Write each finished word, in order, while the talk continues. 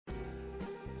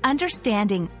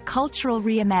Understanding Cultural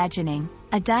Reimagining,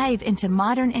 a dive into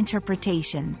modern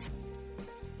interpretations.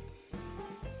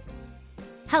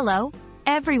 Hello,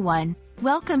 everyone.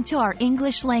 Welcome to our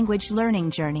English language learning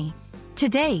journey.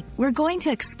 Today, we're going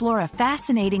to explore a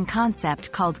fascinating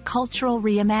concept called cultural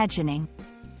reimagining.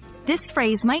 This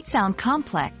phrase might sound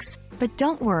complex, but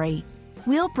don't worry.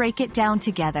 We'll break it down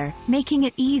together, making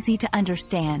it easy to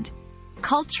understand.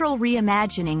 Cultural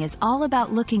reimagining is all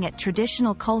about looking at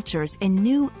traditional cultures in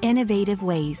new, innovative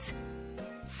ways.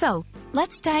 So,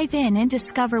 let's dive in and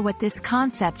discover what this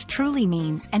concept truly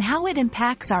means and how it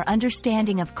impacts our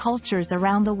understanding of cultures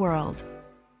around the world.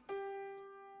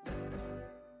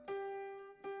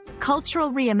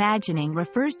 Cultural reimagining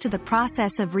refers to the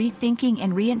process of rethinking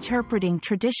and reinterpreting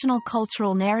traditional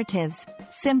cultural narratives,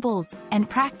 symbols, and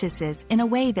practices in a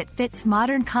way that fits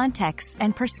modern contexts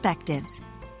and perspectives.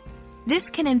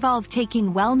 This can involve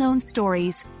taking well-known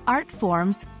stories, art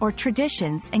forms, or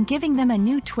traditions and giving them a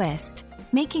new twist,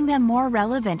 making them more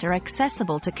relevant or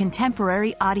accessible to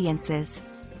contemporary audiences.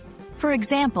 For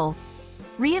example,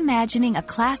 reimagining a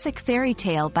classic fairy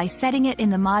tale by setting it in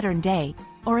the modern day,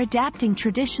 or adapting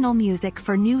traditional music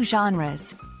for new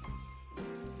genres.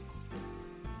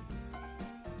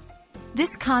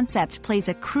 This concept plays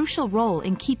a crucial role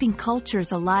in keeping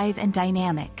cultures alive and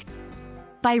dynamic.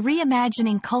 By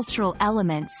reimagining cultural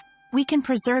elements, we can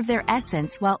preserve their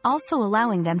essence while also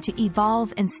allowing them to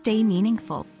evolve and stay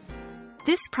meaningful.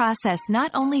 This process not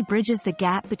only bridges the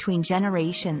gap between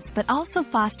generations but also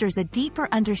fosters a deeper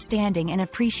understanding and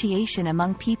appreciation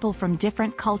among people from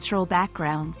different cultural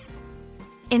backgrounds.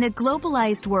 In a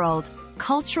globalized world,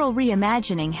 cultural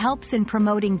reimagining helps in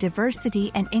promoting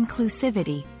diversity and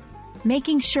inclusivity,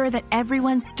 making sure that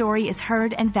everyone's story is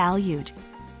heard and valued.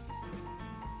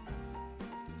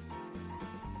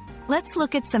 Let's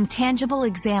look at some tangible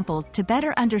examples to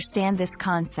better understand this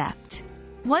concept.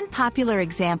 One popular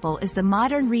example is the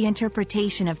modern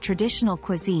reinterpretation of traditional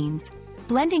cuisines,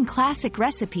 blending classic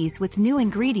recipes with new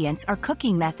ingredients or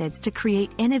cooking methods to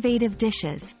create innovative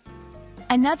dishes.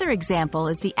 Another example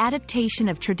is the adaptation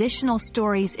of traditional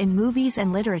stories in movies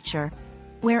and literature,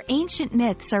 where ancient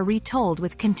myths are retold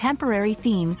with contemporary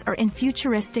themes or in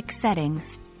futuristic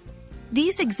settings.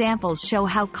 These examples show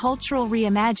how cultural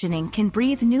reimagining can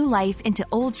breathe new life into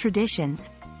old traditions,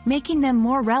 making them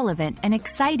more relevant and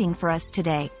exciting for us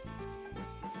today.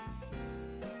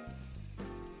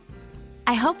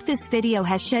 I hope this video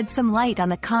has shed some light on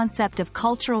the concept of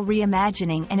cultural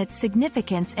reimagining and its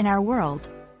significance in our world.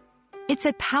 It's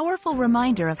a powerful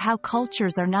reminder of how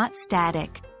cultures are not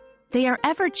static. They are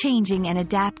ever-changing and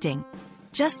adapting,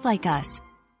 just like us.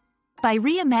 By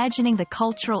reimagining the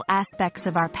cultural aspects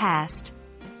of our past,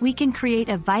 we can create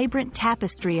a vibrant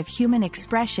tapestry of human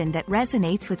expression that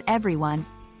resonates with everyone,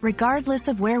 regardless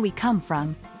of where we come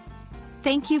from.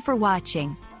 Thank you for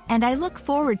watching, and I look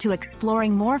forward to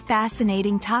exploring more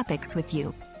fascinating topics with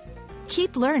you.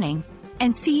 Keep learning,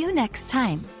 and see you next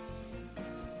time.